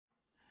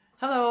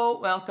Hello,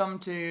 welcome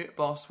to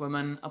Boss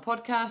Woman, a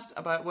podcast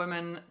about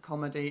women,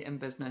 comedy and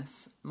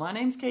business. My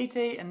name's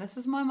Katie and this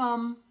is my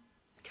mum,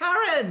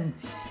 Karen.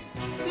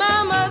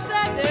 Mama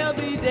said there'll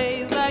be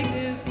days like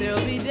this,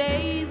 there'll be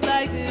days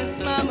like this.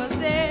 Mama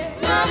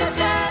said, Mama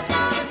said,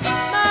 Mama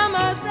said,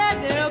 Mama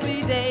said there'll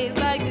be days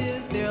like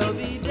this, there'll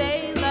be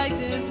days like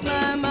this.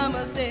 My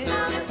mama said,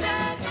 Mama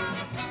said,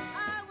 Mama said,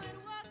 I went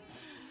walking.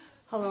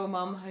 Hello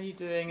Mum, how are you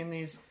doing in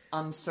these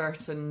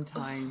uncertain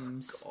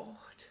times? God,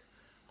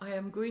 I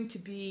am going to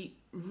be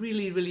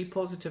really, really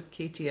positive,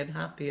 Katie, and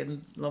happy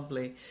and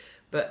lovely.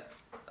 But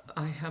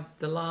I have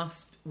the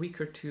last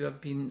week or two I've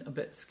been a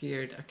bit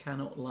scared, I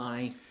cannot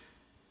lie.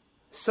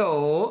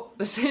 So,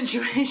 the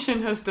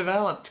situation has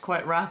developed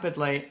quite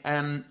rapidly.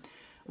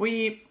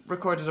 We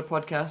recorded a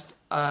podcast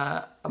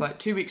about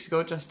 2 weeks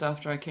ago, just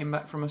after I came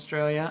back from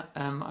Australia.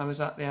 I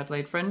was at the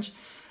Adelaide Fringe,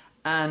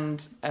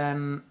 and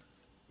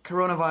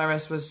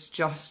coronavirus was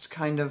just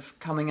kind of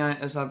coming out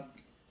as a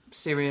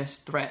serious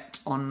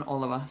threat on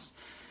all of us.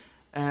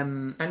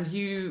 And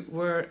you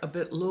were a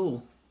bit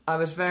low. I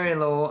was very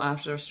low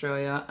after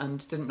Australia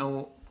and didn't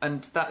know,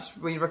 and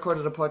we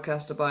recorded a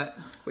podcast about...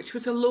 Which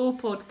was a low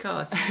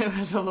podcast. It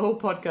was a low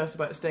podcast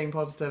about staying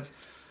positive.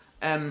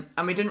 And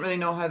we didn't really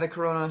know how the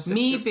corona...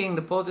 Me being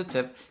the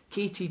positive,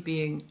 Katie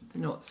being the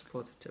not so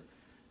positive.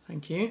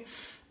 Thank you.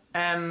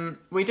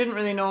 We didn't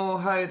really know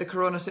how the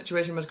corona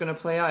situation was going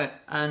to play out,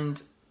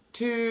 and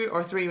 2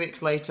 or 3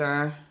 weeks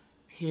later,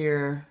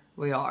 here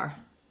we are.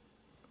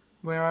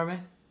 Where are we?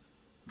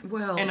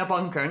 Well... In a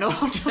bunker. No,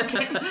 I'm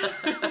joking.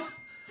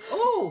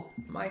 Oh,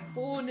 my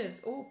phone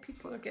is... Oh,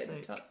 people are getting in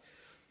Sake. touch.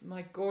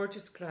 My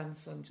gorgeous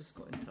grandson just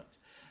got in touch.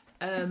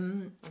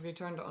 Have you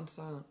turned it on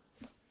silent?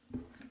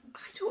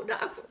 I don't know.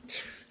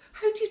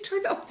 How do you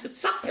turn it up to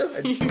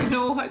silent? You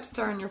know how to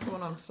turn your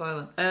phone on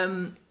silent.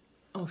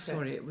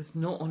 Sorry, it was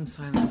not on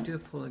silent. I do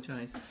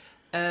apologise.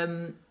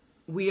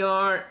 We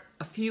are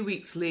a few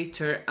weeks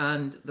later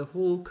and the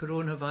whole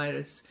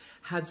coronavirus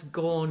has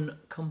gone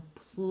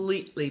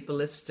completely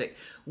ballistic.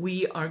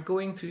 We are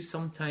going through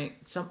something.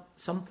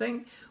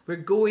 We're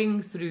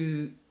going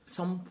through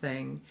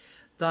something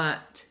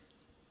that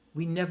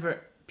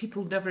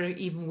people never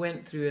even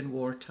went through in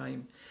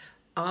wartime.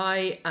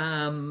 I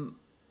am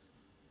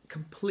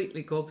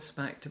completely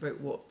gobsmacked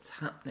about what's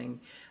happening.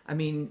 I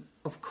mean,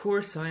 of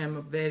course I am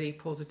a very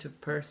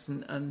positive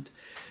person, and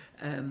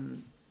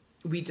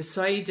we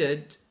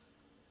decided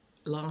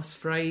last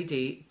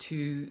Friday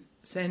to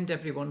send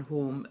everyone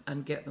home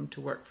and get them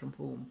to work from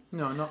home.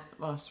 No, not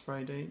last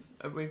Friday.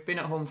 We've been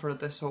at home for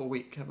this whole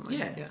week, haven't we?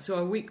 Yeah, so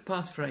a week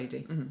past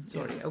Friday.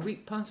 Mm-hmm. A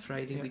week past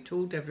Friday, Yeah. we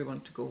told everyone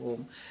to go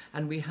home,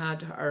 and we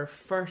had our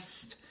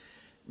first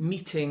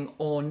meeting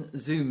on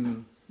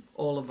Zoom,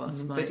 all of us.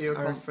 Video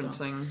our staff.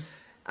 conferencing.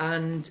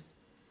 And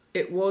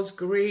it was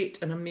great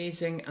and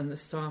amazing, and the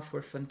staff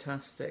were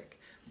fantastic,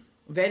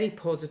 very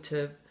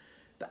positive.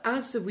 But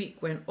as the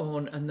week went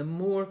on, and the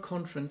more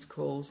conference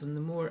calls, and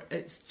the more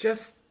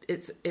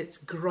it's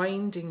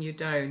grinding you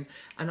down.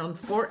 And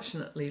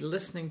unfortunately,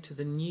 listening to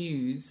the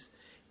news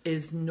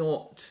is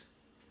not.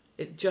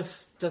 It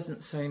just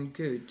doesn't sound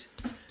good.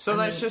 So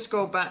let's just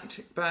go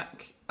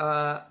back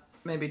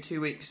maybe 2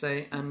 weeks,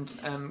 say, and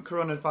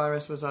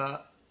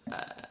coronavirus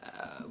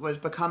was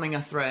becoming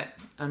a threat,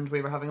 and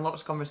we were having lots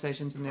of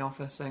conversations in the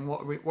office saying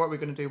what are we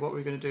going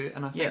to do,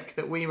 and I think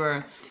that we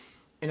were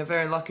in a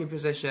very lucky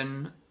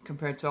position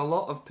compared to a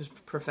lot of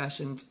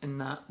professions in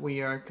that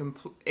we are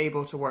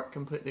able to work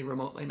completely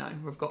remotely now.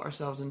 We've got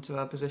ourselves into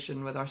a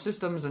position with our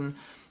systems and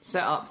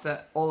set up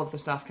that all of the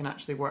staff can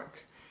actually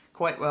work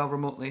quite well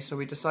remotely. So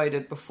we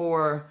decided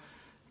before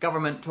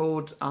government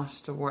told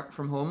us to work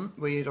from home,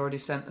 we had already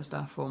sent the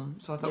staff home.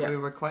 So I thought we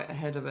were quite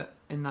ahead of it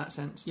in that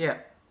sense. Yeah.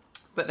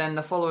 But then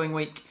the following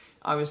week,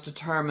 I was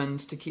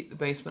determined to keep the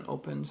basement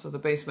open. So the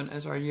basement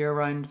is our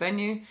year-round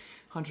venue,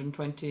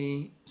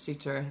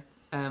 120-seater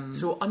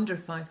So under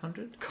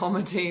 500?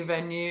 comedy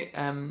venue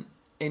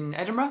in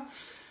Edinburgh.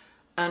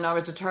 And I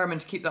was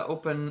determined to keep that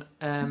open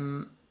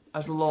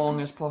as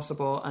long as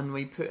possible. And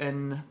we put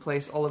in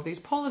place all of these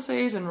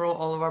policies and wrote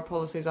all of our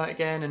policies out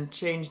again and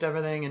changed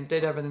everything and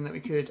did everything that we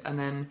could. And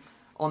then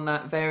on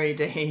that very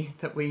day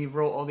that we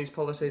wrote all these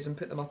policies and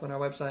put them up on our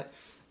website,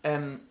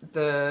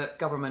 the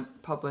government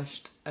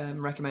published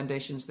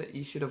recommendations that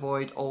you should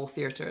avoid all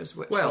theatres,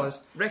 which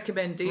was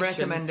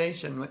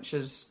recommendation,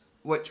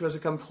 which was a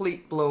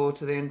complete blow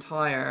to the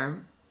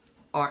entire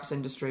arts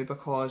industry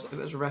because it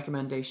was a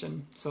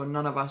recommendation. So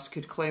none of us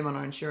could claim on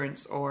our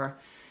insurance or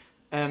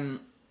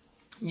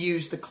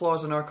use the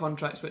clause in our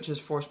contracts, which is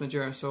force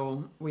majeure.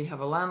 So we have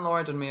a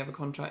landlord and we have a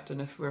contract,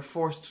 and if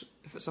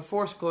it's a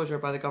forced closure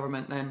by the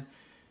government, then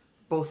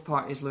both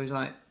parties lose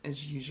out,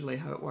 is usually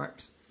how it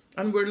works.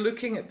 And we're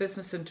looking at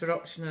business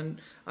interruption, and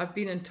I've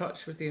been in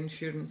touch with the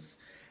insurance,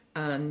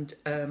 and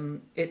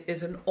it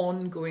is an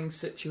ongoing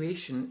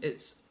situation.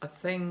 It's a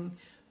thing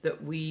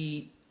that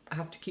we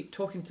have to keep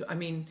talking to. I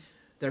mean,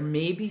 there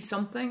may be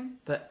something,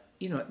 but,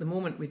 at the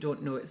moment we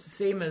don't know. It's the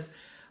same as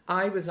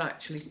I was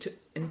actually,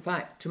 in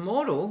fact,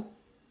 tomorrow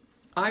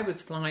I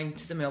was flying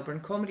to the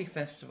Melbourne Comedy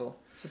Festival.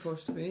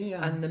 Supposed to be,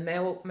 yeah. And the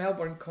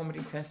Melbourne Comedy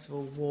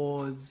Festival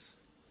was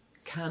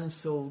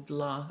cancelled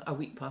a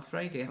week past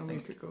Friday, I think. A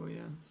week ago,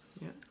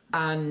 yeah.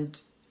 And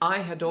I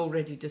had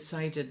already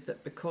decided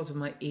that because of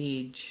my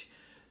age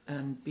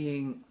and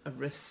being a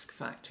risk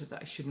factor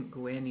that I shouldn't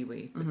go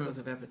anyway because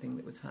of everything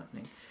that was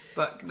happening.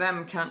 But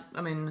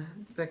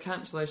the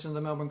cancellation of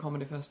the Melbourne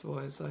Comedy Festival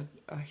is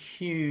a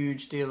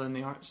huge deal in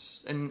the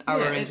arts, in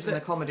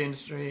the comedy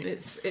industry.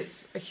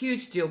 It's a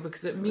huge deal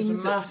because it means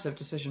it's a massive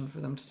decision for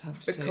them to have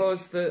to take.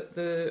 Because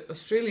the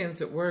Australians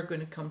that were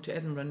going to come to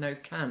Edinburgh now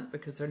can't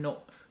because they're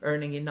not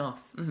earning enough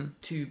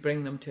to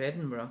bring them to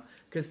Edinburgh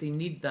because they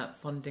need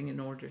that funding in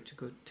order to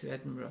go to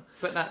Edinburgh.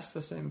 But that's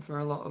the same for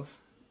a lot of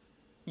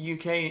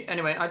UK.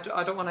 Anyway, I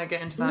don't want to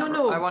get into that.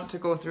 No. I want to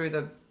go through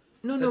the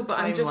but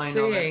I'm just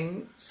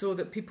saying so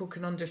that people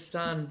can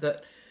understand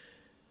that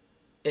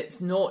it's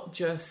not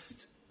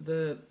just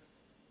the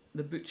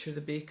butcher,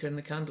 the baker, and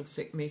the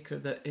candlestick maker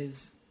that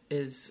is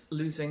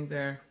losing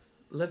their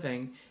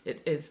living.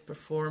 It is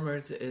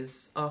performers. It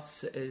is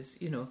us. It is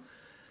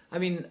I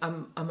mean,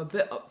 I'm a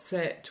bit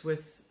upset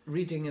with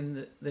reading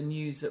in the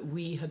news that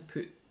we had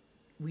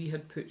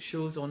put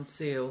shows on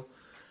sale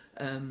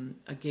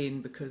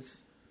again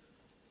because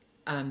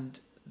and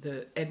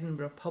the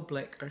Edinburgh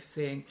public are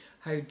saying,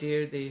 how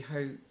dare they,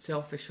 how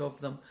selfish of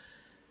them.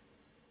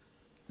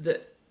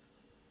 The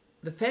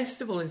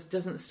festival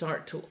doesn't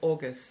start till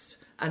August,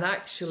 and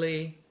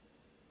actually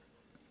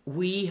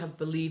we have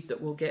believed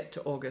that we'll get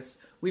to August.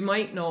 We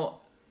might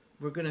not,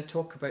 we're going to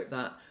talk about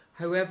that.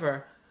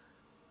 However,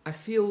 I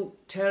feel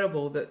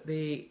terrible that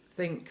they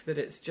think that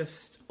it's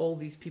just all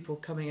these people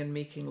coming and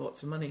making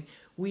lots of money.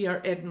 We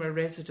are Edinburgh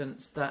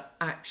residents that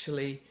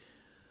actually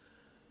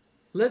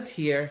live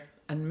here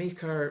and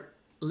make our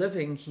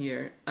living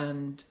here,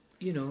 and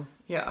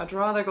Yeah, I'd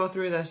rather go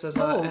through this in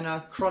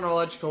a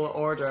chronological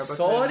order. Because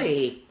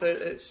sorry,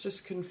 it's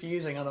just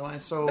confusing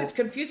otherwise. So it's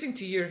confusing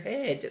to your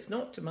head. It's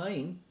not to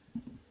mine.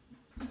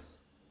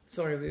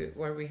 Sorry,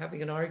 were we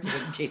having an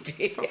argument,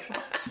 Katie? For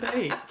fuck's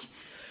sake.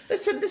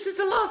 Listen, this is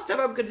the last time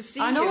I'm going to see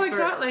you. I know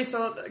exactly.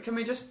 So can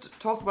we just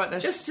talk about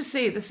this? Just to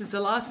say, this is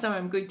the last time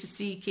I'm going to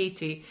see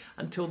Katie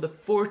until the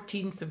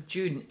 14th of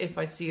June, if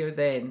I see her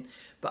then.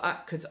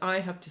 But because I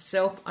have to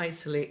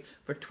self-isolate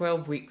for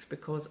 12 weeks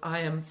because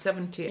I am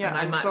 70 and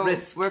I'm at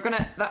risk. We're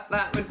gonna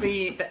that would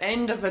be the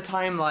end of the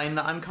timeline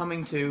that I'm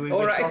coming to. We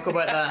would talk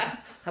about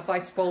that. Have I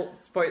spoilt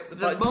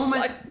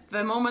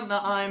the moment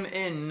that I'm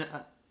in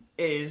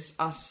is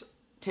us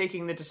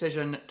taking the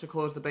decision to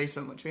close the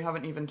basement, which we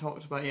haven't even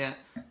talked about yet.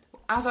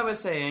 As I was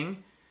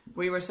saying,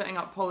 we were setting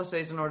up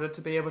policies in order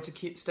to be able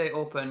to stay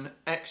open,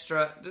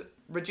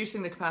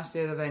 reducing the capacity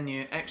of the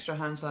venue, extra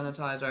hand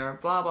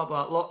sanitizer, blah, blah,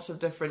 blah, lots of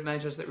different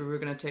measures that we were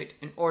going to take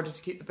in order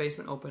to keep the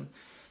basement open.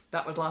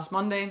 That was last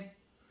Monday,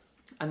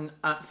 and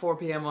at 4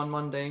 p.m. on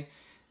Monday,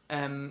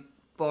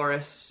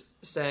 Boris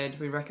said,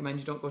 we recommend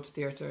you don't go to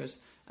theatres.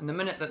 And the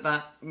minute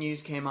that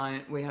news came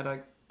out, we had a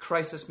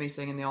crisis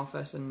meeting in the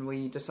office and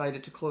we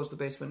decided to close the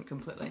basement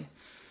completely.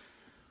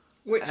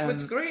 Which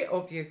was great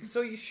of you,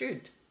 so you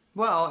should.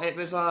 Well, it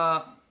was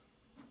a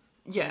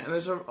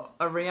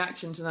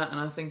reaction to that, and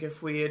I think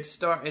if we had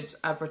started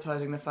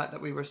advertising the fact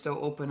that we were still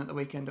open at the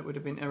weekend, it would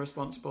have been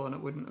irresponsible and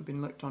it wouldn't have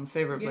been looked on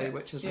favourably,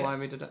 which is why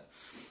we did it.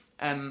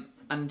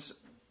 And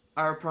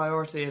our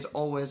priority is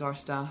always our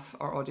staff,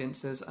 our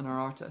audiences, and our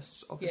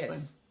artists, obviously.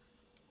 Yes.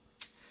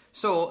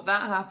 So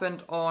that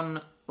happened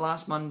on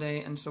last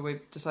Monday, and so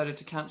we've decided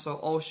to cancel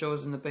all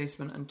shows in the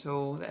basement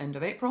until the end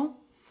of April.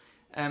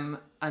 And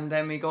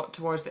then we got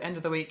towards the end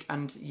of the week,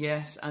 and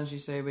yes, as you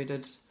say, we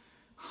did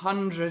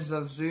hundreds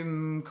of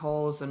Zoom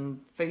calls and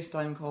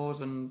FaceTime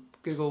calls and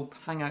Google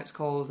Hangouts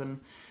calls,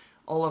 and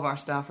all of our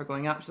staff are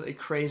going absolutely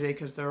crazy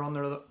because they're on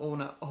their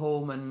own at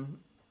home, and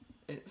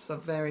it's a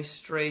very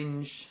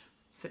strange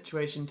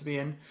situation to be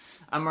in.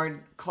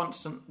 And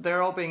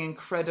they're all being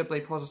incredibly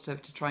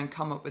positive to try and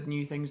come up with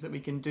new things that we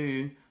can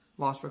do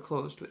whilst we're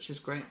closed, which is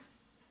great.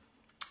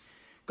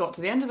 Got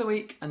to the end of the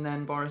week, and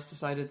then Boris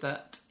decided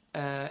that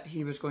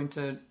he was going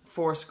to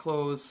force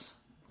close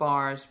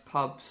bars,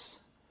 pubs,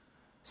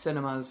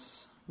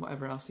 cinemas,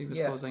 whatever else he was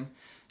closing.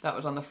 That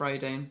was on the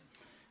Friday.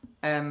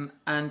 And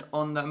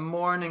on the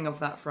morning of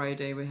that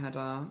Friday, we had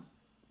a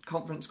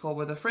conference call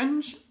with the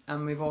Fringe,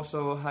 and we've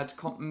also had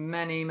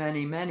many,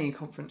 many, many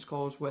conference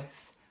calls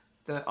with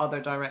the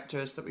other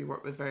directors that we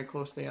work with very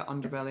closely at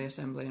Underbelly,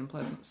 Assembly and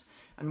Pleasance.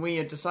 And we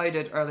had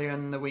decided earlier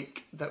in the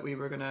week that we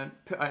were going to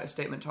put out a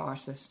statement to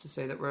artists to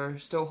say that we're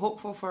still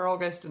hopeful for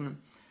August, and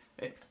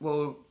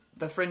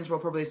the Fringe will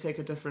probably take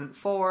a different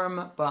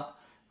form, but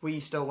we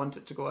still want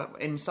it to go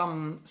in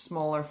some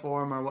smaller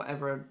form or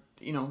whatever.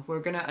 We're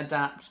going to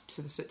adapt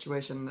to the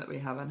situation that we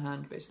have in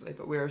hand, basically.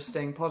 But we're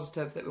staying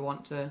positive that we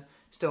want to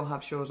still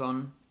have shows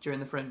on during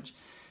the Fringe.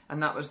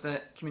 And that was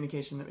the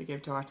communication that we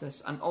gave to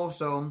artists. And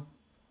also,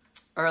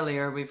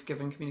 earlier, we've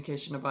given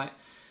communication about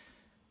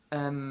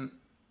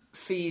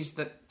fees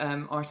that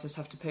artists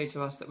have to pay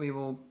to us that we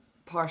will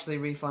partially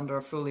refund or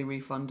a fully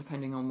refund,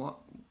 depending on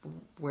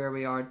where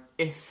we are,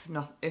 if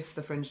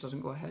the Fringe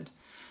doesn't go ahead.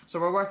 So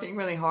we're working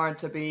really hard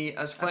to be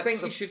as flexible. I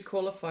think you should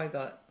qualify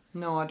that.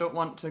 No, I don't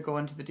want to go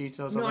into the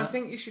details of it. No, I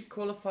think you should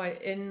qualify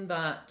in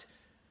that,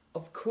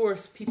 of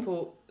course,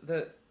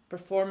 the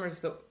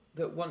performers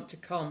that want to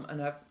come and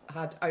have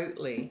had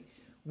outlay,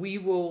 we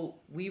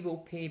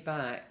will pay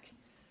back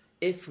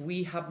if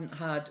we haven't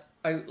had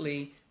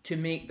outlay to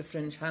make the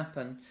Fringe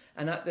happen.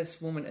 And at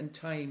this moment in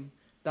time,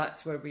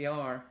 that's where we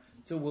are.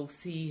 So we'll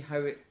see how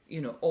it,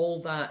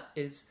 all that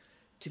is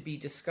to be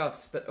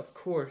discussed. But of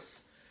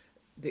course,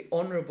 the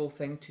honourable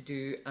thing to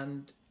do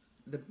and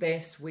the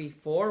best way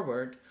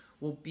forward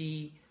will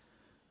be,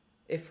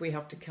 if we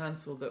have to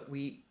cancel, that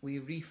we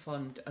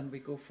refund and we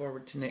go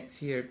forward to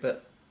next year.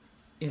 But,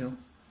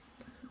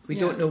 we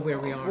don't know where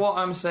we are.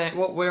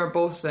 What we're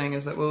both saying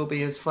is that we'll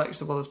be as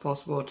flexible as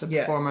possible to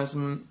performers,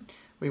 and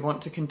we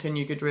want to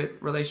continue good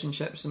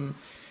relationships, and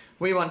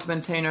we want to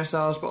maintain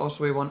ourselves, but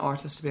also we want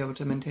artists to be able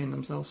to maintain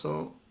themselves.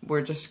 So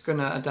we're just going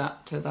to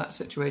adapt to that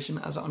situation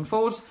as it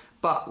unfolds.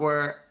 But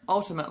we're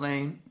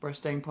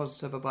staying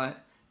positive about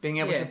being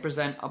able to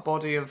present a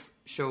body of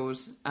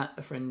shows at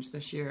the Fringe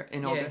this year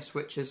in August,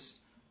 which is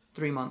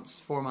 4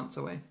 months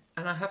away.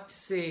 And I have to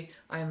say,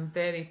 I am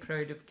very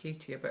proud of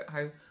Katie about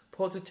how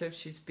positive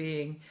she's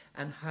being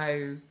and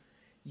how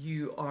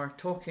you are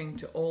talking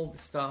to all the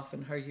staff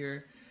and how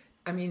it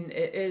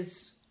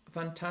is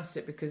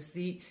fantastic, because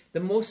the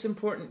most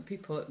important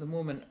people at the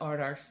moment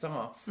are our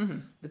staff,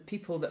 the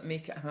people that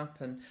make it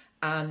happen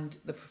and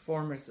the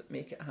performers that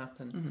make it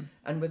happen.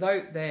 And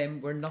without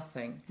them, we're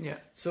nothing. Yeah.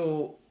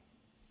 So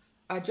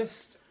well,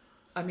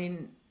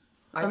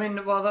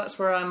 that's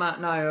where I'm at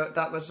now.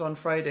 That was on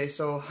Friday.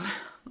 So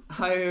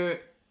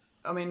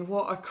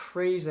what a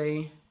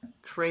crazy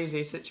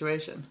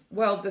situation.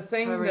 Well, the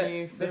thing How are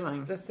you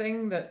feeling? The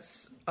thing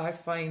that's I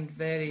find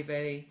very,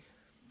 very,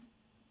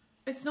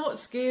 it's not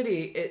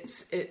scary.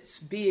 It's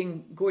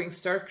going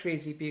stir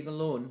crazy being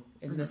alone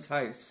in this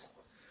house.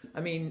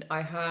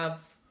 I have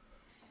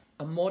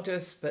a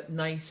modest but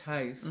nice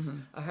house,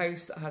 a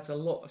house that has a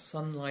lot of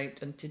sunlight,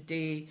 and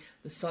today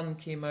the sun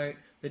came out,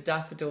 the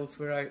daffodils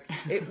were out.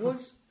 It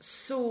was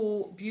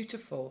so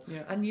beautiful.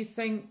 Yeah. And you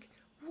think,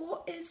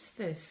 what is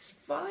this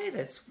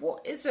virus?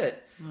 What is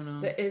it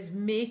that is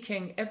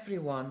making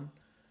everyone?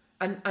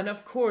 And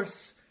of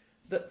course,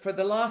 that for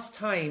the last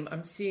time,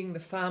 I'm seeing the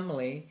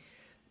family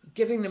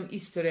giving them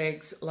Easter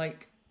eggs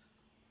like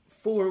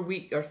 3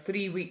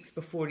 weeks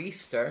before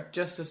Easter.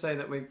 Just to say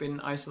that we've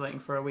been isolating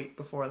for a week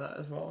before that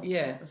as well.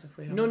 Yeah.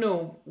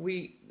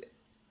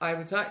 I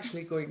was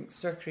actually going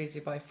stir crazy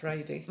by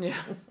Friday. Yeah.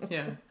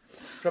 Yeah.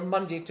 From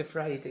Monday to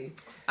Friday.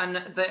 And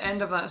the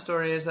end of that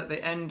story is at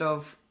the end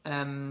of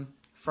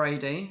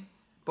Friday,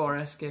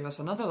 Boris gave us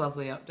another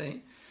lovely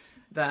update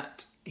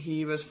that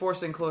he was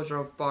forcing closure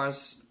of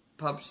bars,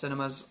 pubs,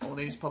 cinemas, all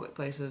these public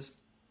places,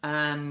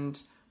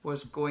 and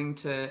was going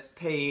to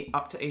pay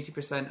up to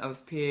 80%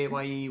 of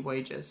PAYE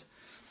wages.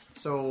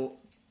 So,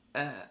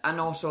 and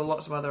also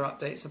lots of other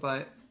updates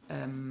about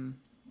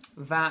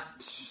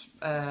VAT,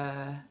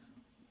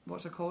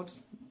 what's it called?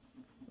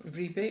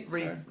 Rebates?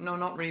 No,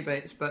 not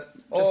rebates, but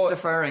just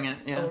deferring it.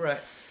 Yeah. Oh, right.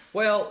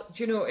 Well,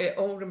 do you know, it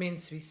all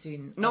remains to be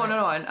seen. No,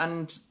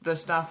 and the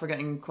staff were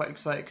getting quite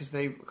excited because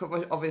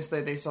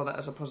they saw that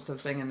as a positive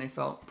thing, and they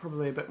felt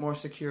probably a bit more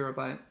secure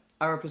about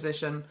our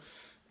position.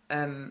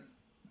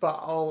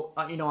 But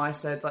I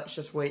said, let's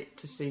just wait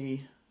to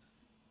see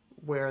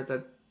where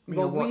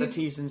what the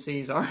T's and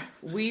C's are.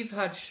 We've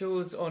had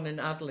shows on in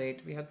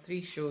Adelaide. We had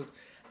 3 shows,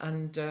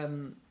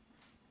 and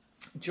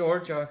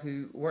Georgia,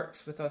 who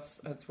has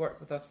worked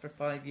with us for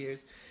 5 years,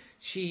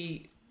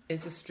 she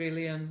is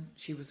Australian.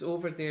 She was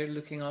over there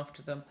looking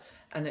after them,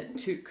 and it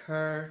took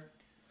her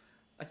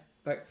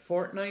about a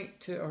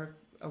fortnight or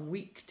a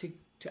week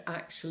to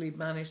actually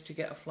manage to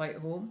get a flight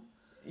home.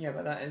 Yeah,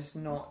 but that is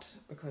not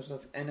because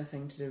of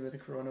anything to do with the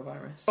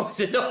coronavirus. Oh,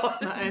 did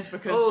not? That is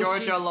because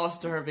Georgia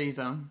lost her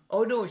visa.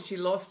 Oh no, she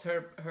lost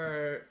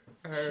her.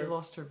 She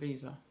lost her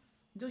visa.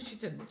 No, she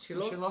didn't. She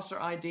lost her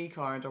ID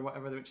card or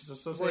whatever, which is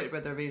associated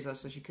with her visa,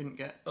 so she couldn't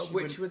get.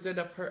 Which was in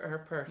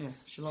her purse. Yeah,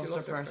 she lost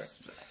her purse.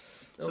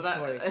 So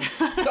sorry,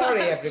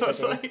 everybody.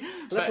 Sorry.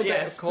 Little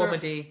bit of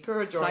comedy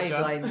poor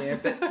sideline there,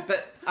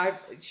 but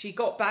she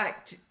got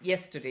back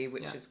yesterday,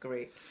 which is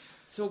great.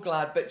 So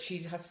glad, but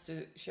she has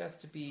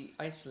to be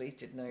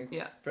isolated now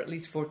for at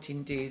least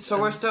 14 days. So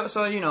we're still,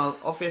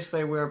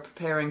 obviously we're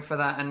preparing for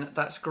that, and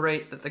that's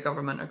great that the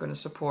government are going to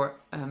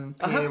support PAYE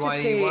I have to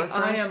say, workers.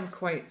 I am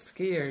quite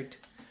scared.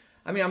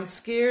 I'm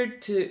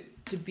scared to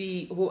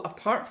be,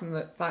 apart from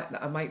the fact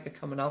that I might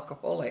become an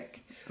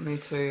alcoholic. Me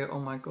too. Oh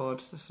my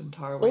God, this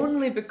entire week.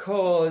 Only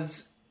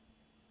because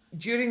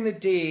during the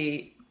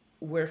day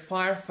we're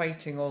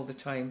firefighting all the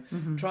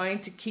time, trying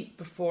to keep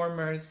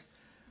performers.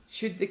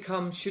 Should they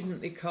come?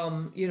 Shouldn't they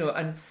come?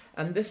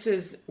 And this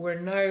is, we're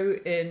now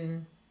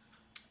in,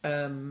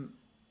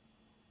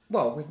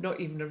 we've not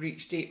even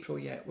reached April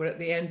yet. We're at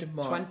the end of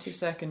March.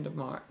 22nd of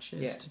March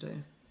is today.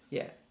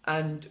 Yeah,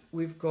 and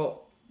we've got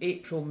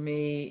April,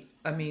 May.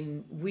 I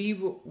mean,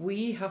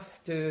 we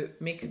have to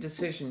make a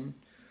decision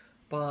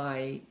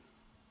by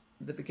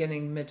the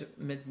beginning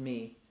mid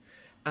May,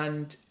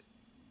 and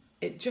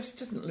it just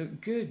doesn't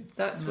look good.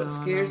 That's what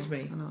scares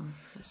me. I know.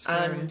 It's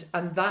scary.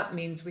 And that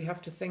means we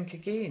have to think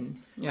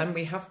again, and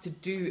we have to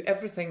do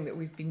everything that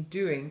we've been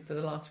doing for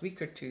the last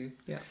week or two.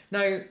 Yeah.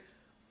 Now,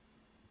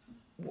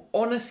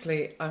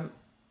 honestly, I'm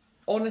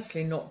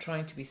honestly not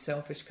trying to be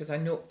selfish, because I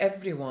know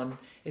everyone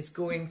is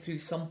going through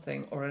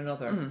something or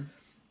another.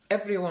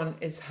 Everyone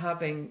is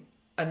having,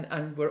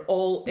 and we're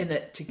all in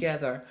it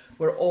together.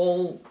 We're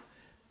all.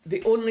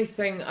 The only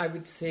thing I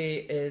would say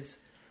is,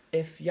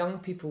 if young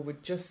people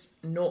would just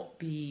not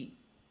be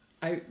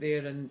out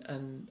there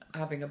and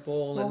having a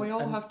ball. Well, we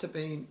all have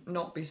to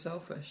not be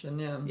selfish, and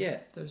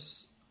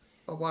there's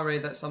a worry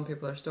that some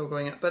people are still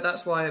going at, but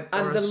that's why.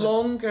 And the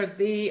longer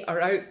they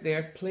are out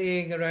there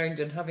playing around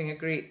and having a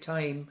great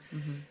time,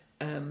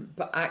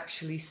 but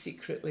actually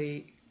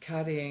secretly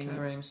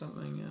carrying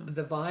something,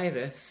 the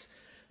virus,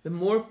 the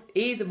more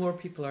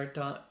people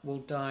will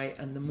die,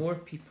 and the more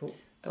people,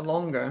 the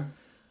longer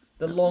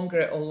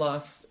it will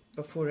last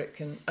before it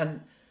can.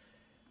 And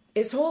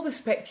it's all the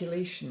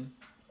speculation.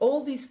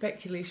 All these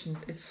speculations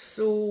is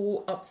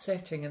so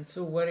upsetting and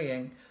so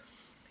worrying.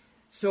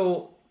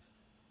 So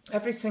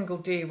every single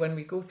day when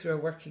we go through a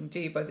working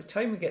day, by the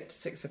time we get to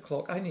 6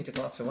 o'clock, I need a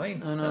glass of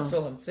wine. I know. That's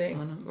all I'm saying.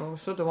 I know. Well,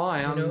 so do I.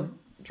 I'm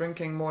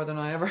drinking more than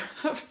I ever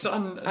have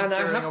done and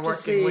during I have a working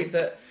to say week.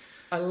 that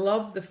I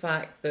love the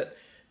fact that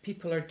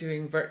people are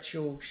doing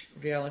virtual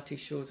reality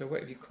shows, or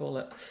whatever you call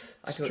it.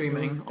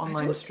 Streaming,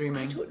 online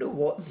streaming. I don't know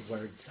what the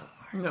words are.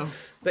 No.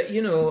 But,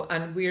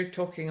 and we're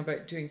talking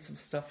about doing some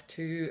stuff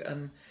too,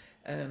 and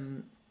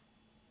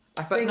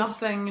I think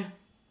nothing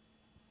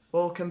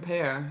will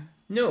compare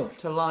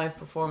to live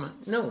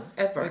performance. No,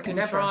 ever. We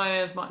can try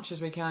as much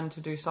as we can to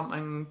do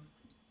something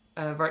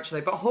virtually,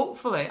 but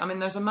hopefully, I mean,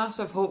 there's a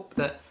massive hope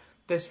that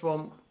this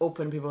will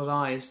open people's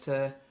eyes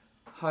to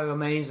how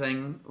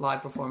amazing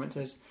live performance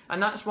is,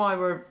 and that's why a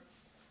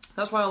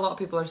lot of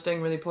people are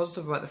staying really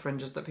positive about the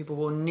Fringes, that people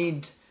will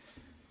need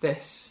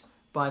this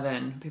by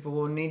then. People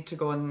will need to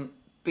go and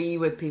be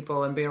with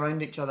people and be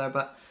around each other,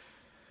 but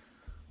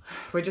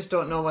we just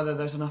don't know whether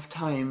there's enough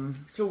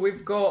time. So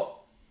we've got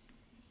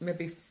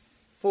maybe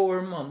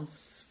 4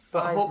 months,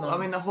 5 months. I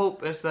mean, the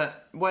hope is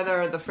that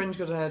whether the Fringe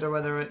goes ahead or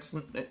whether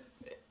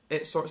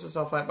it sorts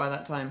itself out by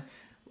that time,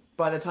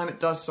 by the time it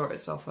does sort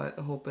itself out,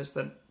 the hope is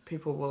that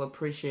people will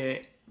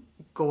appreciate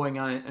going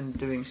out and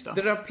doing stuff.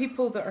 There are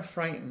people that are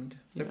frightened.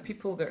 There are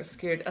people that are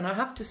scared, and I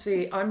have to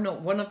say, I'm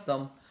not one of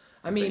them.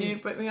 I mean,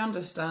 but we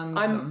understand.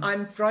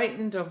 I'm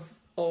frightened of.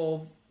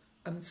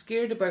 I'm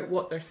scared about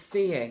what they're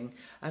saying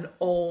and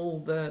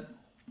all the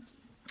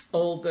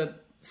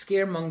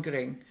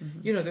scaremongering.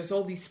 There's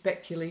all these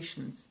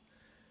speculations,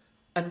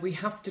 and we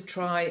have to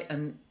try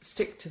and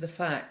stick to the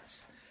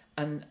facts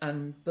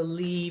and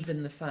believe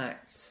in the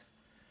facts.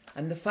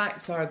 And the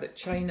facts are that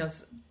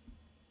China's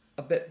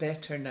a bit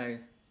better now,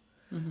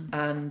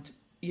 and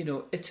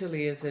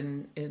Italy is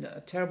in a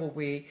terrible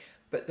way,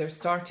 but they're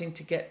starting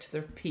to get to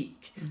their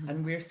peak,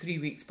 and we're 3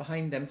 weeks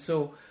behind them.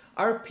 So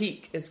our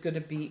peak is going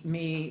to be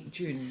May,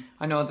 June.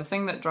 I know, the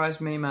thing that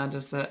drives me mad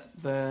is that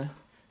the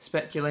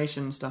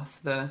speculation stuff,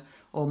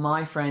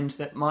 my friend's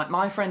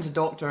a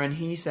doctor and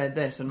he said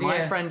this, and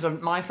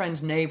my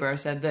friend's neighbour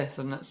said this,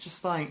 and it's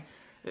just like,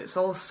 it's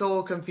all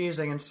so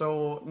confusing, and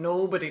so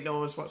nobody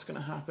knows what's going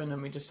to happen,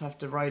 and we just have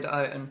to ride it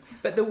out.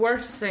 But the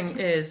worst thing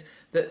is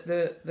that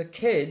the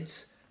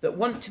kids that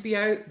want to be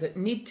out, that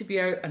need to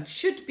be out and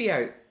should be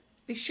out,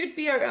 they should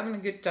be out having a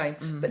good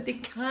time, but they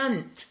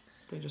can't.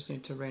 They just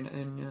need to rein it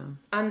in,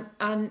 yeah.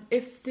 And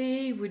if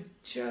they would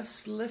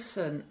just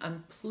listen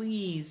and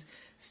please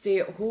stay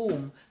at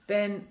home,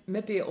 then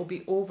maybe it'll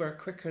be over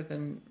quicker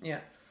than...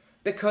 Yeah.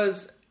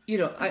 Because,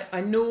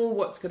 I know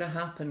what's going to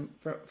happen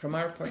from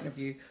our point of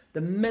view.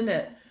 The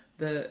minute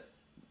the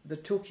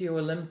Tokyo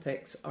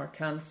Olympics are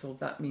cancelled,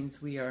 that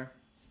means we are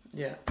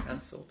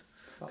cancelled.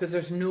 Because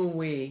there's no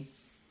way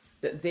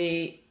that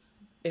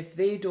if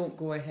they don't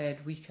go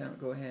ahead, we can't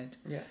go ahead.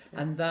 Yeah.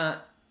 And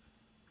that,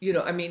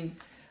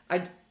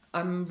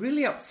 I'm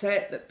really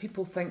upset that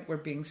people think we're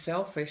being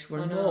selfish.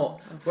 We're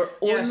not. We're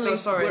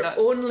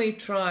only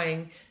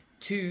trying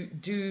to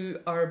do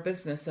our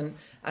business, and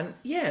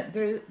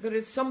there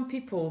is some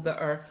people that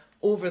are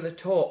over the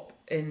top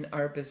in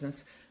our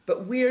business,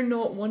 but we're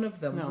not one of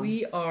them. No.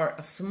 We are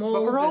a small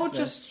business. But we're all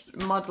just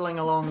muddling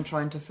along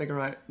trying to figure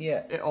out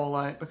it all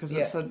out, because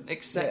it's an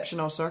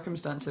exceptional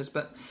circumstances.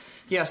 But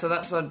so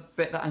that's a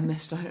bit that I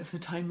missed out of the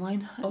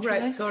timeline, actually. Oh,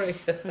 right, sorry.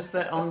 Is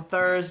that on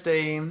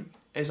Thursday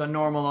is a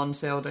normal on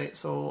sale date,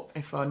 so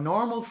if a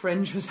normal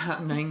Fringe was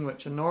happening,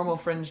 which a normal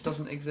Fringe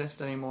doesn't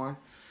exist anymore,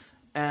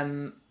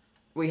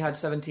 we had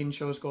 17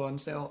 shows go on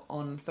sale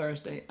on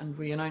Thursday, and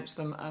we announced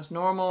them as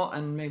normal,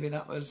 and maybe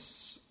that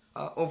was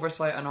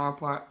oversight on our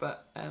part,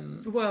 but...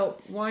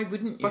 well, why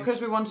wouldn't you?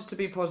 Because we wanted to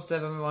be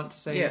positive, and we want to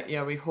say,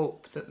 we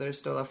hope that there's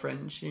still a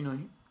Fringe,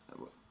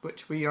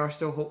 which we are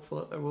still hopeful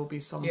that there will be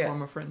some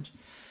form of Fringe.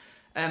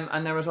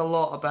 And there was a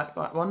lot of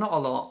backlash. Well, not a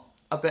lot,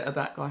 a bit of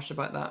backlash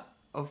about that,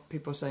 of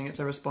people saying it's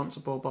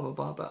irresponsible, blah, blah,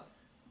 blah.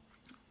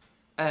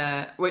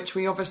 But which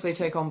we obviously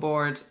take on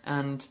board,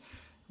 and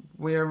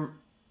we're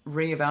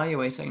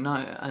reevaluating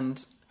now,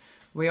 and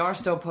we are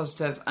still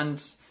positive.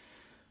 And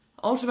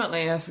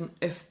ultimately, if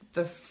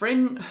the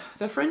Fringe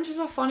is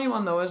a funny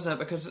one though, isn't it?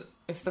 Because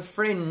if the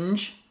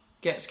Fringe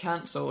gets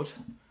cancelled,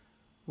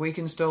 we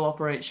can still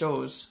operate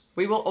shows.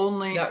 We will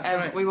only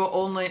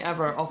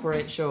ever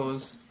operate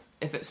shows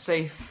if it's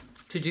safe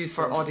to do so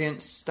for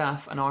audience,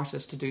 staff, and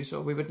artists to do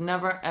so. We would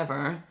never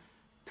ever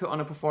put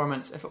on a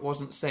performance if it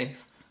wasn't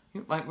safe.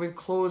 Like we've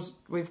closed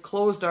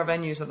our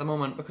venues at the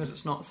moment because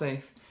it's not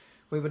safe.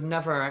 We would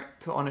never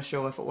put on a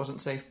show if it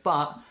wasn't safe.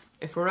 But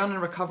if we're in a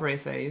recovery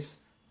phase,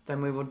 then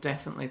we will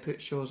definitely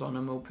put shows on,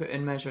 and we'll put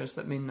in measures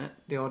that mean that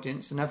the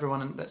audience and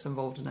everyone that's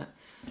involved in it,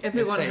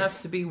 everyone has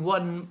to be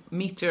 1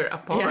 metre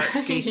apart,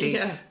 Katie.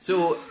 Yeah.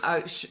 So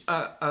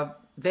a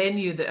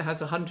venue that has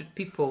 100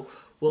 people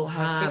will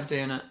have 50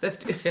 in it.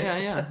 50.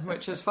 yeah,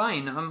 which is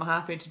fine. I'm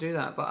happy to do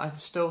that, but I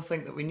still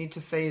think that we need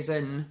to phase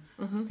in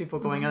people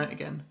going out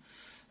again.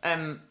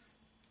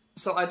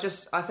 So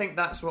I think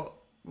that's what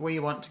we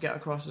want to get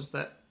across, is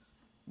that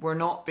we're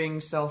not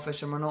being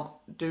selfish, and we're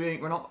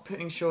not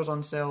putting shows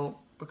on sale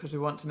because we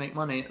want to make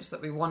money. It's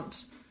that we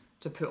want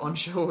to put on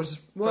shows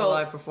for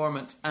live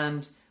performance,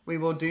 and we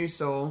will do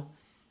so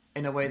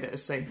in a way that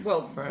is safe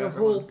for everyone. The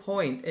whole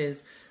point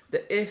is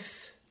that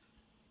if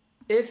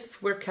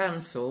we're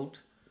cancelled,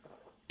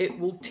 it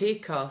will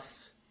take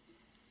us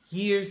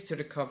years to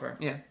recover.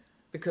 Yeah.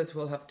 Because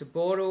we'll have to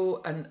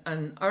borrow, and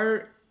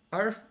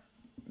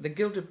the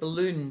Gilded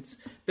Balloons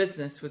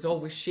business was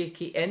always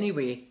shaky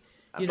anyway.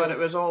 But it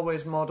was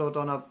always modelled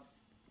on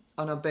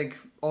a big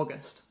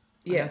August.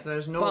 Yeah, if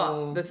there's no.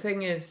 But the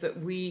thing is that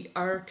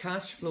our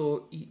cash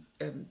flow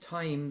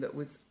time that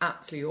was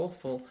absolutely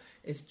awful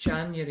is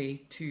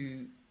January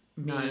to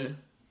May. No.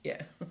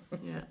 Yeah,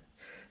 Yeah.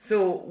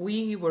 So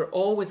we were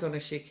always on a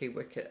shaky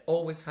wicket,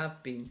 always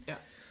have been. Yeah.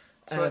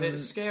 So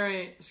it's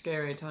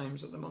scary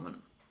times at the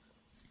moment.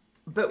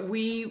 But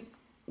we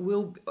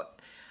will.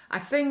 I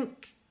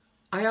think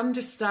I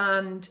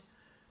understand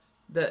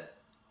that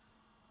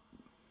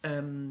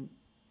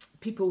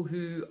people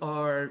who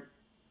are,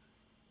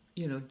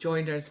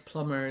 joiners,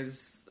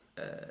 plumbers,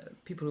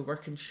 people who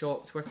work in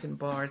shops, work in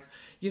bars,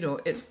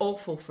 it's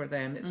awful for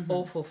them. It's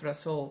awful for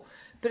us all.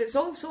 But it's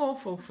also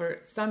awful for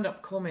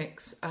stand-up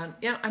comics. And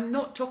yeah, I'm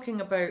not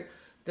talking about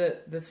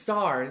the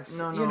stars.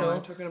 No,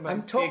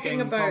 I'm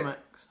talking about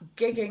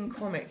gigging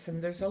comics,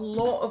 and there's a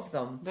lot of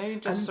them. They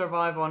just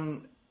survive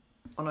on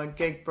a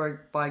gig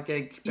by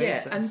gig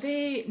basis. Yeah, and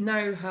they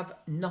now have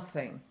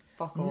nothing.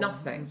 Fuck all.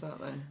 Nothing.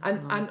 Exactly.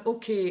 And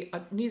okay,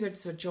 neither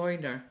does a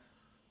joiner,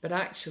 but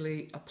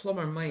actually a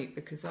plumber might,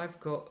 because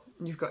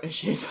You've got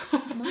issues.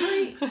 You're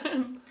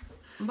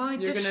going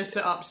to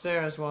sit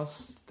upstairs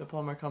whilst the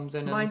plumber comes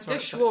in. My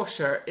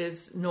dishwasher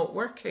is not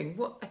working.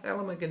 What the hell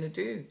am I going to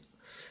do?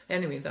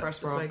 Anyway, that's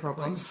first world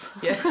problems.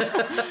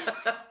 Yeah.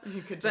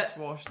 You could just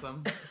wash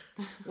them.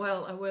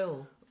 Well, I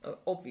will,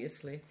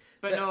 obviously.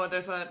 But no,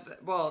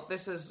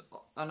 this is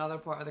another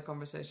part of the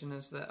conversation,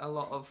 is that a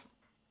lot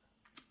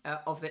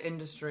of the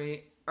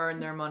industry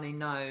earn their money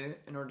now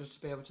in order to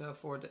be able to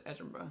afford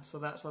Edinburgh. So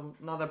that's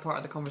another part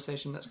of the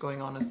conversation that's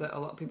going on, is that a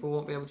lot of people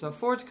won't be able to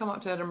afford to come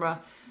up to Edinburgh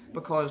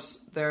because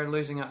they're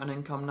losing out on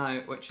income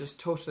now, which is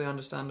totally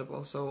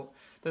understandable. So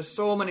there's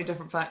so many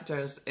different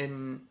factors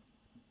in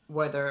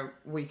whether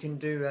we can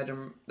do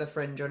the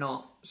Fringe or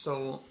not.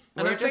 So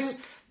I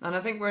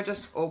think we're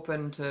just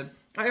open to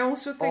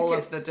all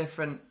of the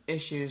different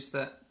issues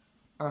that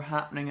are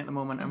happening at the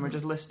moment, and we're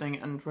just listening,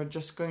 and we're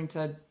just going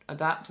to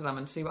adapt to them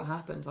and see what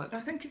happens. I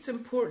think it's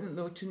important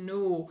though to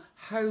know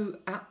how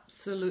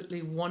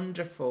absolutely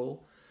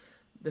wonderful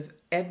the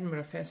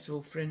Edinburgh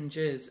Festival Fringe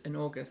is in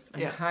August,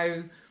 and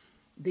how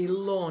they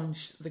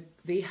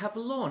have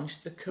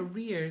launched the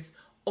careers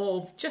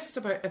of just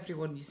about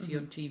everyone you see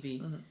on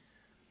TV.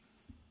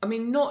 I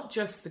mean, not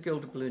just the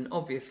Gilded Balloon,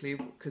 obviously,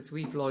 because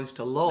we've launched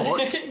a lot.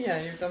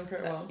 Yeah, you've done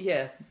pretty well.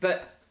 Yeah,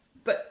 but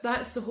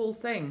that's the whole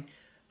thing.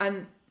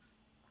 And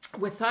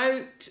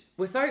without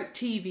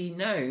TV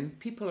now,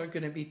 people are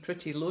going to be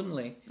pretty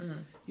lonely.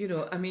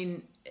 I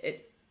mean,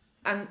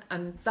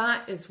 and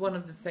that is one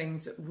of the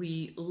things that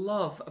we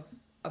love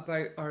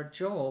about our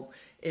job,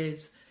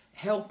 is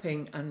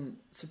helping and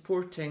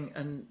supporting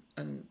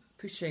and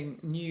pushing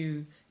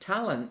new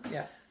talent.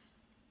 Yeah.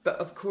 But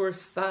of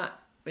course, that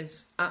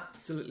is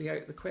absolutely out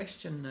of the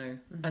question now.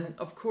 And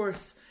of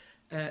course,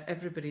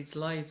 everybody's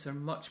lives are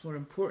much more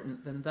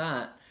important than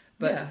that.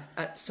 But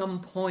at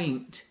some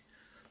point,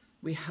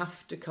 we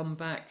have to come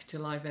back to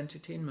live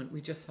entertainment.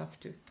 We just have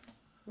to.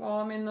 Well,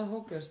 I mean, the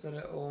hope is that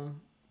it will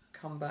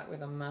come back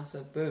with a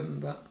massive boom,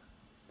 but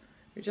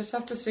we just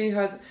have to see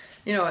how...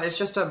 it's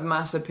just a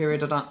massive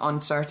period of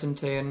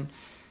uncertainty, and,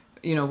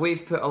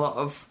 we've put a lot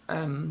of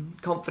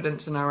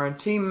confidence in our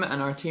team,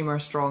 and our team are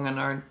strong and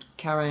are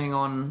carrying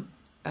on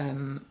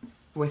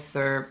with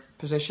their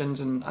positions,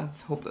 and I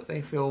hope that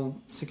they feel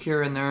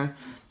secure in their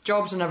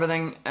jobs and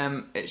everything.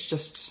 It's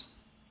just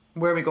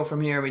where we go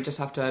from here. We just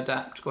have to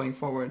adapt going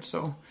forward.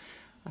 So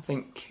I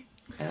think.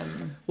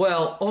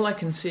 Well, all I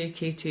can say,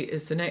 Katie,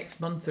 is the next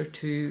month or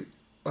two,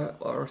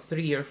 or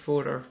 3 or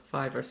 4 or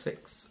 5 or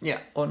 6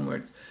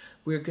 onwards,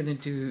 we're going to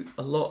do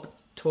a lot of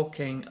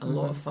talking, a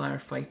lot of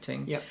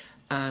firefighting,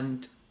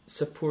 and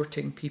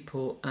supporting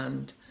people,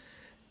 and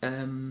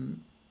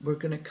we're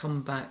going to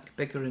come back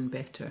bigger and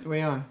better.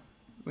 We are.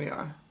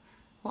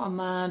 What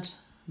a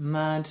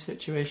mad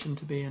situation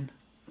to be in.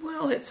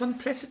 Well, it's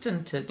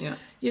unprecedented. Yeah.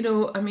 You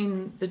know, I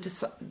mean, the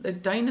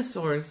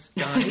dinosaurs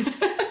died.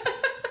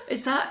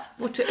 Is that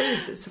what it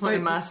is? It's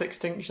about mass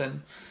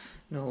extinction.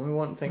 No, we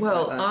won't think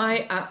well, about that.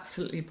 I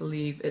absolutely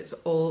believe it's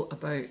all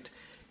about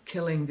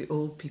killing the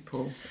old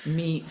people.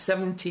 Me,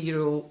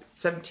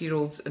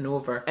 70-year-olds and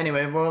over.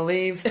 Anyway, we'll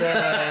leave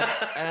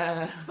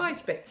the... my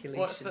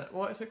speculation.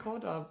 What is it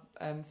called? A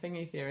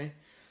thingy theory?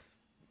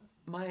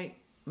 My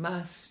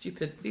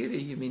stupid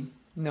theory, you mean?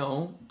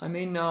 No, I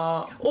mean...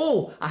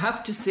 Oh, I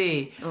have to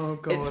say, oh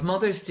God, it's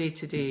Mother's Day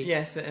today.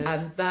 Yes, it is.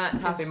 And that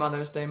Happy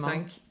Mother's Day,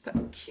 Mum.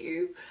 Thank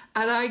you.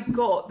 And I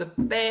got the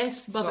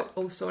best mother... Stop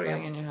oh, sorry.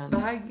 banging your hands.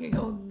 Banging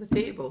on the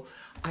table.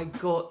 I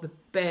got the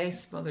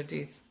best Mother's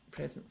Day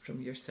present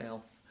from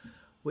yourself,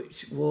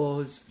 which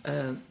was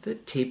the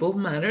Table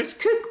Manners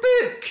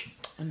Cookbook.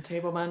 And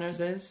Table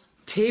Manners is?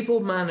 Table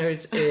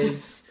Manners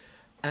is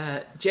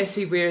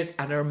Jessie Wares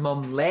and her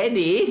mum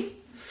Lenny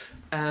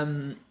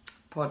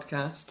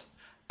podcast.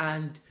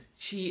 And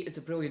she is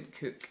a brilliant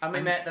cook. And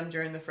we met them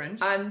during the Fringe.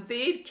 And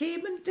they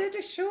came and did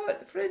a show at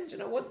the Fringe,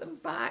 and I want them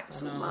back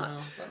so much. I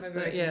know. But maybe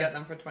we can get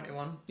them for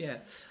 21. Yeah.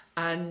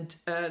 And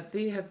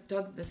they have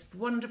done this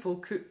wonderful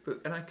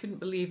cookbook, and I couldn't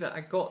believe it. I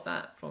got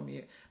that from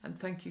you, and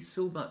thank you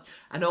so much.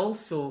 And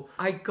also,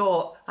 I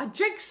got a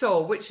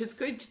jigsaw, which is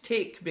going to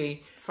take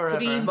me forever.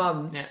 3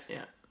 months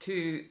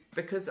to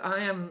because I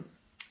am.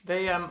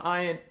 They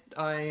I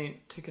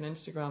took an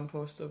Instagram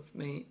post of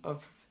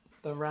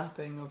the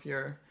wrapping of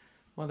your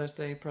Mother's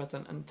Day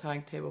present and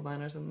tagged Table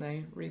Manners, and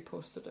they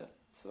reposted it.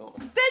 So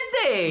did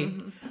they?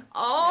 Mm-hmm.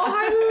 Oh,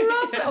 I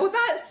love it. Oh,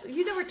 that's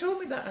you never told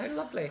me that. How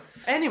lovely.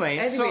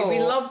 Anyway, so we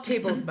love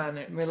Table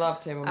Manners. We love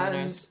Table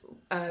Manners.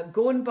 And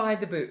go and buy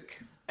the book.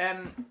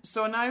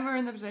 So now we're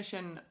in the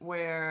position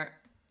where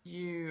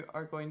you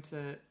are going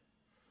to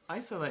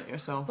isolate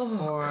yourself.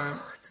 God,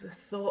 the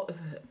thought of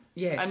it.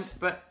 Yes.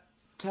 But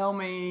tell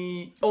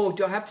me... Oh,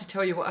 do I have to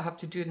tell you what I have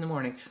to do in the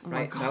morning? Oh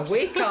right, so I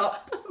wake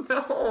up.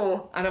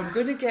 No. And I'm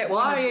going to get...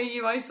 Why are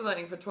you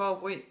isolating for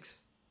 12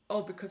 weeks?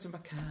 Oh, because of my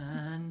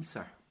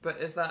cancer. But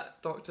is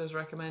that doctor's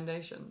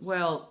recommendations?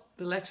 Well,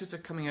 the letters are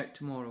coming out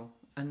tomorrow.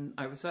 And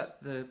I was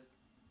at the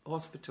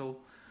hospital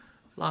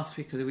last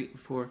week or the week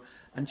before,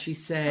 and she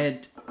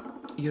said,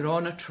 you're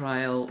on a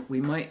trial,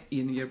 we might...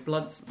 your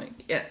bloods might...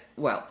 Yeah,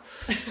 well...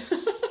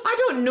 I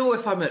don't know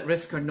if I'm at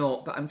risk or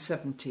not, but I'm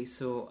 70,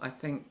 so I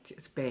think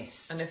it's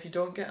best. And if you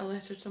don't get a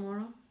letter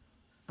tomorrow?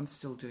 I'm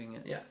still doing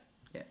it. Yeah,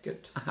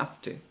 good. I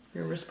have to.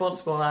 You're a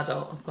responsible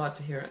adult. I'm glad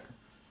to hear it.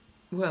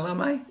 Well,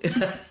 am I?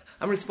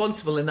 I'm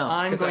responsible enough.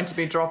 I'm going to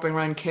be dropping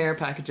around care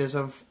packages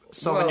of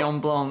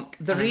Sauvignon Blanc.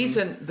 The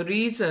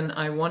reason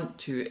I want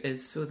to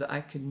is so that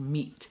I can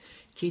meet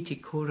Katie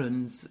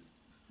Coran's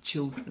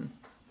children.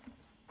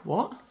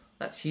 What?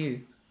 That's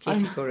you,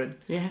 Katie Coran.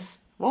 Yes.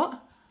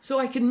 What? So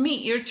I can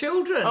meet your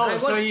children. Oh,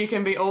 so you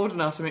can be old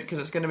enough to meet, because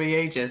it's going to be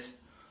ages.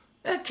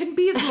 It can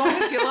be as long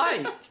as you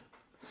like.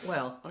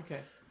 Well, okay.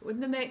 In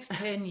the next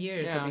 10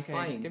 years, it'll be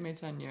fine. Give me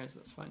 10 years,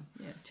 that's fine.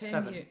 Yeah, 10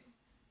 7.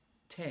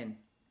 10.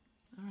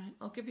 All right.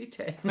 I'll give you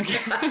 10. Okay.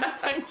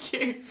 Thank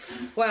you.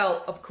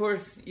 Well, of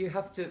course, you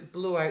have to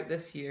blow out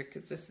this year,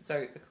 because this is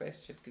out the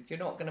question, because you're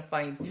not going to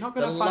find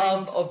the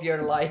love of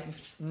your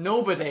life.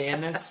 Nobody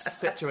in this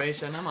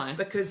situation, am I?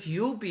 Because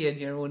you'll be in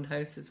your own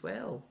house as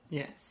well.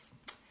 Yes.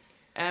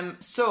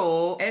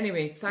 So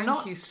anyway,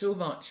 thank you so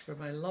much for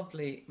my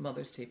lovely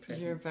Mother's Day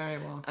present. You're very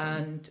welcome.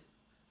 And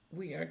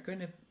we're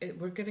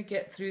gonna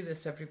get through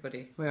this,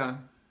 everybody. We are.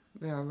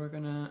 We're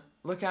gonna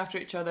look after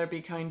each other,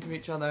 be kind to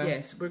each other.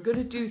 Yes, we're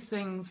gonna do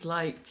things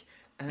like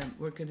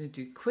we're gonna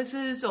do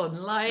quizzes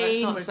online. Let's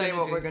not say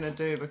what we're gonna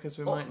do, because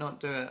we might not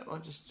do it. We'll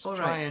just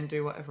try and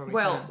do whatever we can.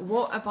 Well,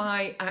 what have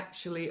I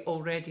actually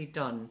already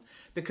done?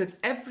 Because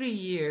every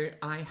year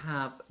I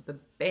have the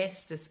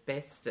bestest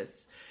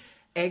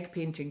egg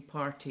painting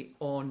party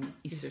on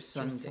Easter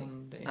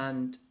Sunday.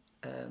 And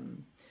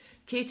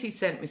Katie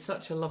sent me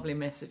such a lovely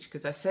message,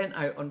 because I sent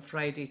out on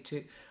Friday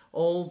to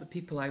all the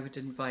people I would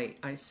invite.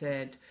 I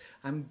said,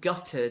 I'm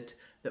gutted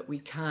that we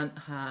can't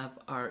have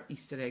our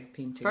Easter egg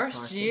painting party.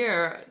 First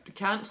year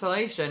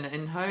cancellation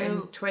in how...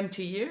 In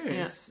 20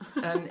 years.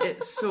 Yeah. And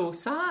it's so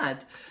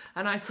sad.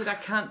 And I said, I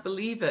can't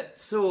believe it.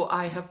 So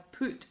I have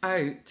put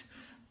out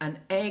an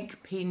egg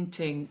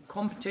painting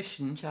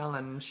competition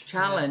challenge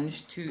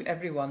to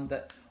everyone,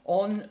 that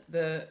on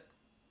the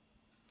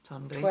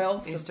Sunday,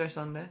 12th Easter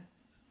Sunday.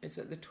 Is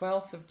it the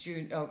 12th of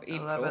June of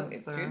April?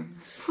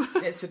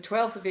 11th. It's the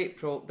 12th of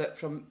April, that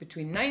from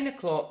between 9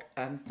 o'clock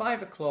and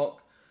 5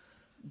 o'clock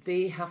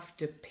they have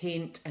to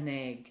paint an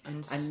egg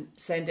and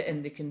send it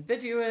in. They can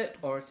video it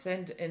or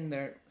send it in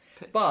their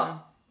Picture.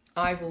 But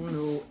I will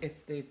know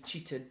if they've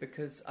cheated,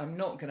 because I'm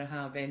not going to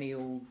have any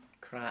old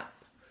crap.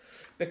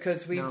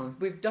 Because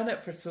we've done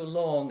it for so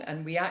long,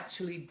 and we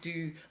actually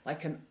do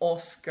like an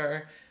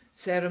Oscar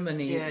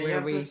ceremony. Yeah, where you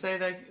have to say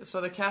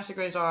the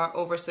categories are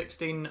over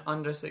 16,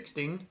 under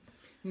 16.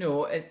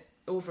 No, it's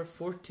over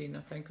 14,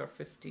 I think, or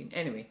 15.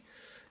 Anyway,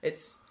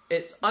 it's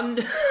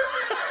under.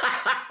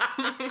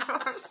 You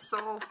are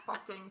so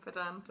fucking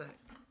pedantic.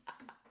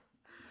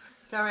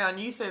 Carry on,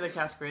 you say the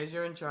categories,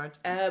 you're in charge.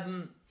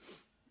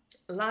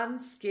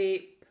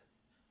 Landscape,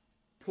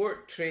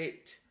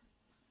 portrait.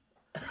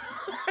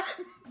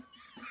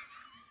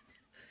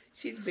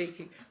 She's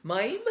making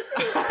mime.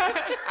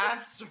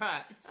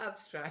 Abstract.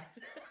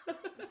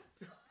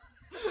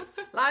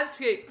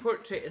 Landscape,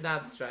 portrait, and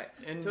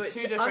abstract. In so it's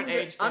two different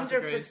age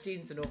under categories.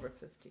 15s and over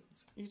 15s.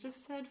 You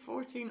just said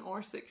 14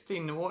 or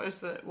 16. What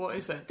is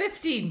it?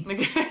 15.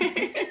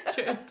 Okay,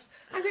 good.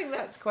 I think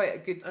that's quite a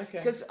good. Okay.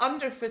 Because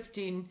under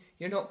 15,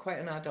 you're not quite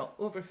an adult.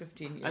 Over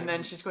 15, you're And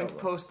then she's going to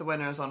post the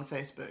winners on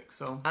Facebook.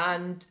 So.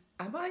 And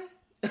am I?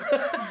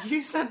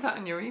 You said that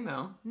in your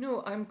email.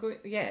 No, I'm going.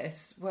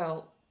 Yes.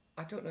 Well,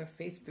 I don't know if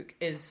Facebook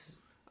is.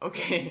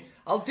 Okay.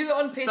 I'll do it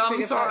on Facebook.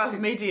 Some sort of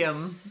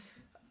medium.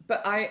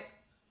 But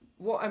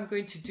what I'm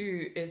going to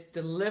do is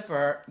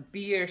deliver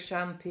beer,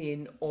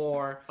 champagne,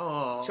 or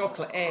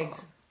chocolate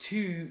eggs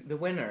to the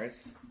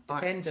winners.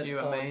 Aren't you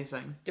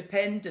amazing?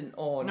 Dependent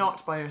on.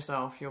 Not by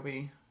yourself. You'll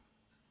be.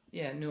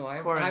 Yeah, no, I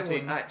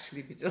quarantined. won't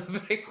actually be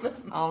delivering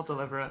them. I'll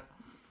deliver it.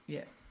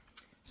 Yeah.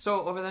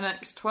 So over the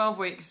next 12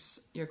 weeks,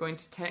 you're going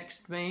to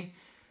text me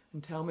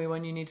and tell me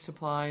when you need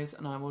supplies,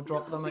 and I will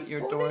drop them at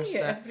your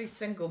doorstep. Every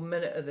single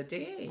minute of the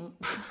day.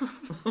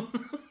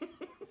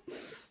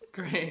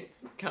 Great.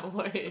 Can't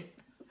wait.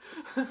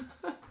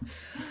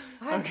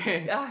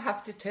 Okay. I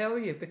have to tell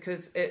you,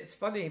 because it's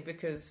funny,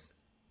 because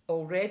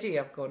already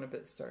I've gone a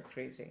bit stir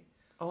crazy.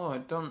 Oh,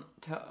 don't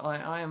tell.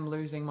 I am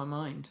losing my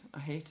mind. I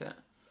hate it.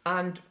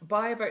 And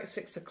by about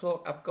 6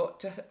 o'clock, I've got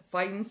to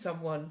find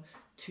someone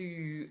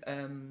to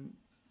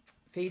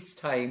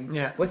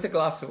FaceTime with a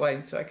glass of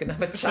wine so I can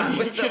have a chat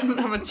with them. You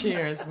can have a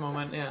cheers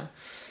moment, yeah.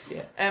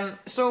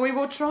 So we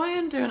will try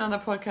and do another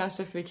podcast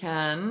if we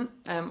can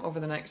over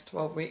the next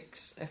 12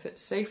 weeks, if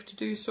it's safe to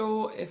do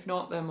so. If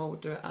not, then we'll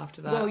do it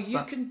after that. Well,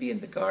 you can be in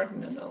the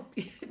garden and I'll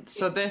be in.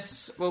 So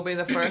this will be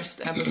the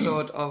first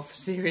episode of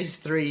Series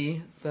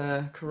 3,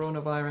 the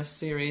coronavirus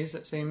series,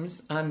 it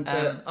seems. And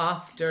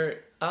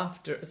after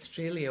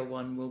Australia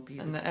one will be...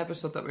 And the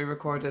episode that we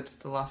recorded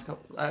the last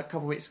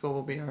couple weeks ago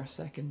will be our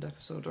second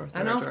episode or third.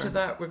 And after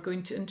that, we're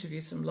going to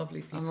interview some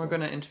lovely people. And we're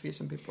going to interview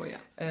some people,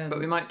 but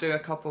we might do a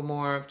couple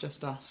more of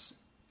just us.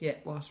 Yeah.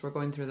 Whilst we're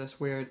going through this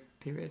weird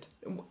period.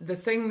 The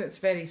thing that's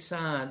very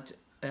sad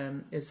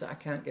is that I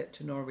can't get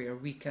to Norway, or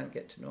we can't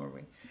get to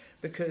Norway.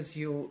 Because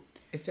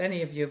if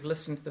any of you have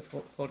listened to the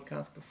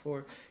podcast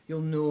before,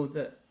 you'll know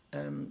that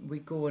we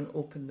go and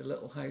open the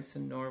little house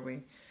in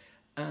Norway.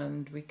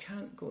 And we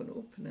can't go and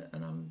open it,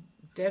 and I'm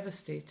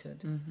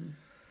devastated. Mm-hmm.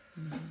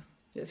 Mm-hmm.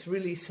 It's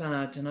really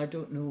sad, and I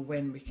don't know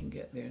when we can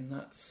get there, and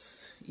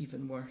that's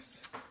even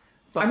worse.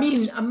 But I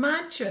mean,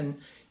 imagine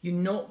you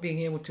not being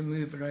able to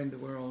move around the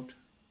world.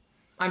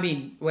 I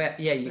mean, well,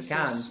 yeah, you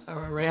can. This is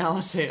our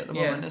reality at the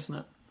moment, isn't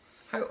it?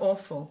 How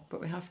awful. But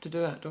we have to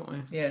do it, don't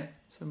we? Yeah.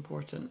 It's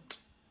important.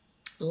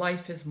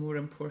 Life is more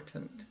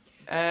important.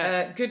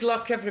 Good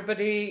luck,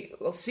 everybody.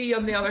 We'll see you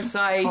on the other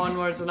side.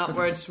 Onwards and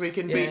upwards, we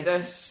can beat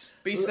this.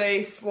 Be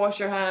safe, wash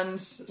your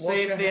hands,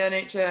 save the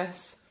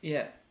NHS.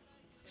 Yeah.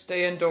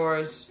 Stay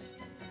indoors.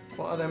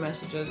 What other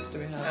messages do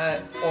we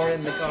have? Or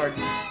in the garden.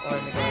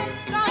 Don't you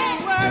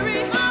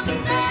worry,